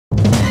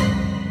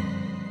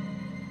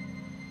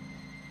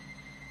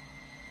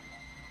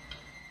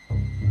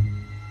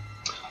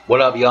What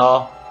up,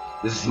 y'all?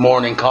 This is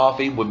Morning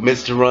Coffee with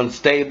Mr.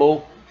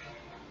 Unstable.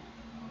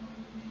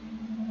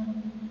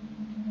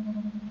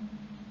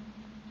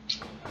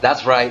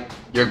 That's right,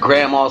 your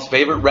grandma's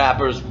favorite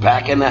rapper's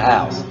back in the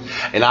house.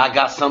 And I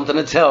got something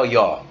to tell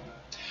y'all.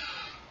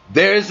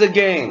 There's a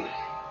game,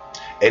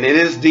 and it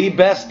is the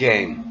best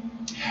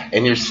game.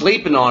 And you're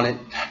sleeping on it,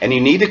 and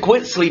you need to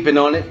quit sleeping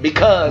on it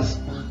because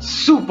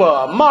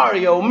Super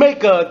Mario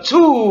Maker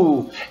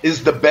 2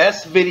 is the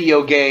best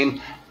video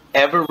game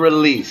ever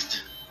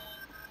released.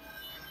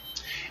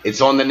 It's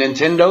on the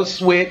Nintendo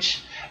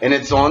Switch, and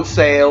it's on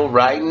sale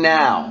right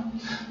now.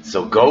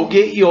 So go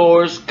get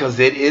yours, because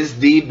it is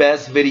the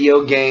best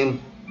video game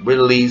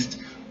released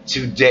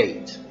to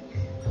date.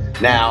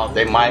 Now,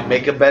 they might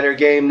make a better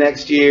game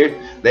next year.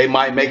 They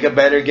might make a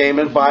better game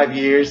in 5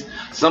 years.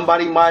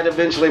 Somebody might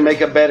eventually make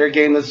a better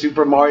game than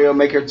Super Mario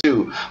Maker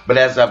 2. But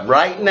as of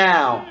right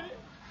now,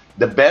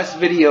 the best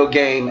video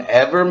game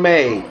ever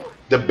made,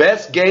 the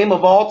best game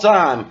of all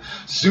time,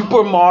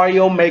 Super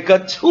Mario Maker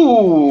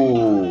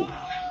 2.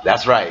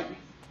 That's right.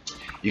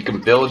 You can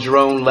build your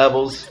own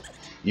levels.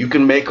 You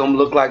can make them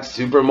look like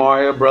Super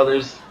Mario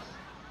Brothers.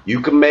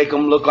 You can make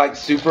them look like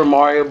Super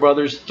Mario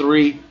Brothers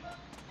 3.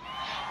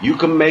 You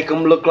can make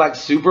them look like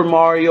Super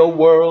Mario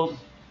World.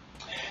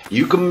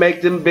 You can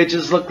make them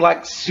bitches look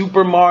like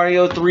Super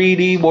Mario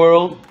 3D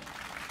World.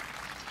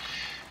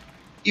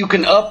 You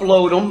can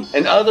upload them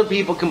and other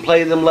people can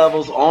play them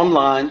levels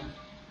online.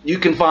 You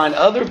can find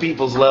other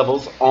people's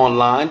levels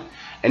online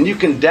and you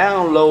can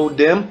download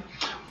them.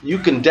 You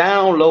can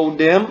download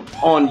them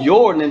on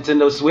your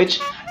Nintendo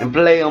Switch and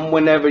play them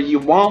whenever you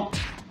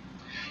want.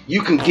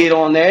 You can get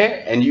on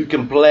there and you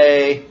can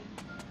play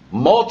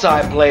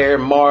multiplayer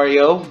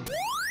Mario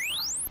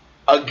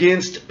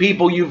against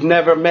people you've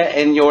never met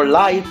in your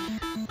life.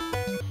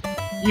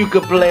 You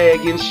could play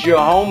against your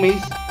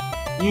homies.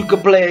 You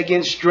could play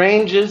against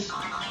strangers.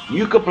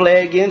 You could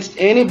play against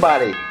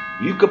anybody.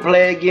 You could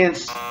play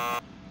against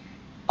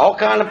all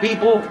kind of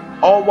people,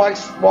 all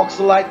walks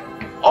of life.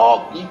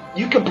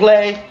 You could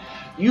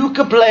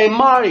play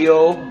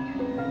Mario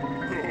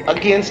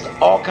against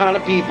all kind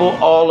of people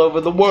all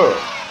over the world.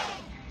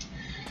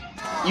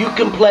 You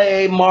can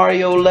play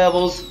Mario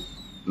levels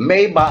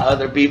made by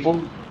other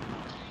people.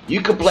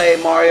 You could play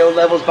Mario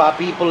levels by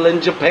people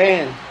in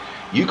Japan.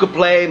 You could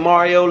play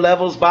Mario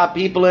levels by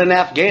people in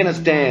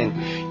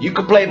Afghanistan. You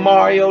could play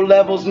Mario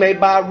levels made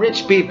by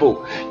rich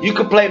people. You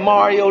could play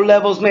Mario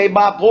levels made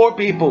by poor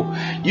people.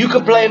 You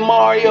could play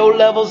Mario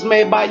levels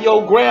made by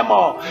your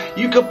grandma.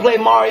 You could play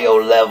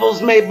Mario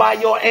levels made by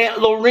your Aunt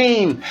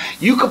Lorene.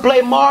 You could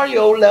play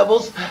Mario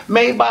levels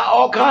made by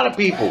all kind of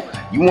people.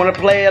 You want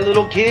to play a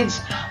little kid's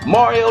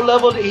Mario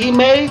level that he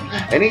made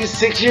and he's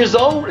 6 years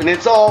old and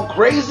it's all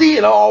crazy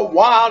and all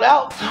wild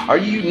out? Or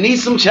you need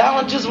some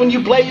challenges when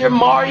you play your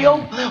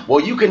Mario? Well,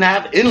 you can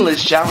have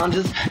endless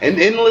challenges and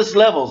endless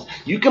levels.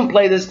 You can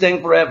play this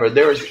thing forever.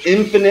 There is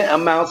infinite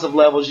amounts of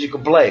levels you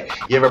can play.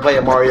 You ever play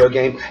a Mario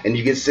game and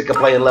you get sick of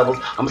playing levels?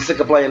 I'm sick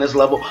of playing this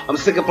level. I'm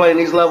sick of playing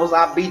these levels.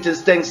 I beat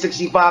this thing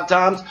 65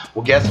 times.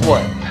 Well, guess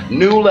what?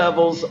 New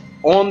levels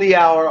on the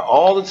hour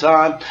all the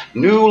time.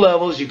 New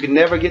levels. You can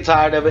never get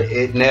tired of it.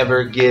 It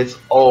never gets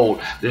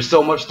old. There's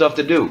so much stuff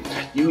to do.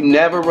 You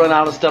never run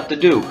out of stuff to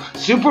do.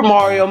 Super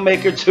Mario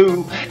Maker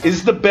 2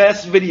 is the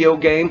best video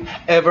game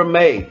ever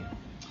made.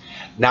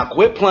 Now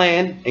quit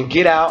playing and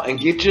get out and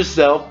get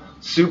yourself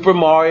Super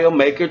Mario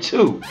Maker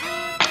 2.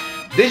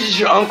 This is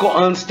your Uncle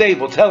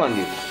Unstable telling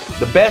you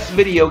the best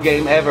video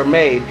game ever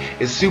made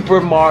is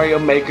Super Mario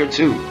Maker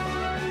 2.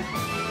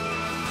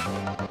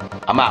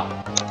 I'm out.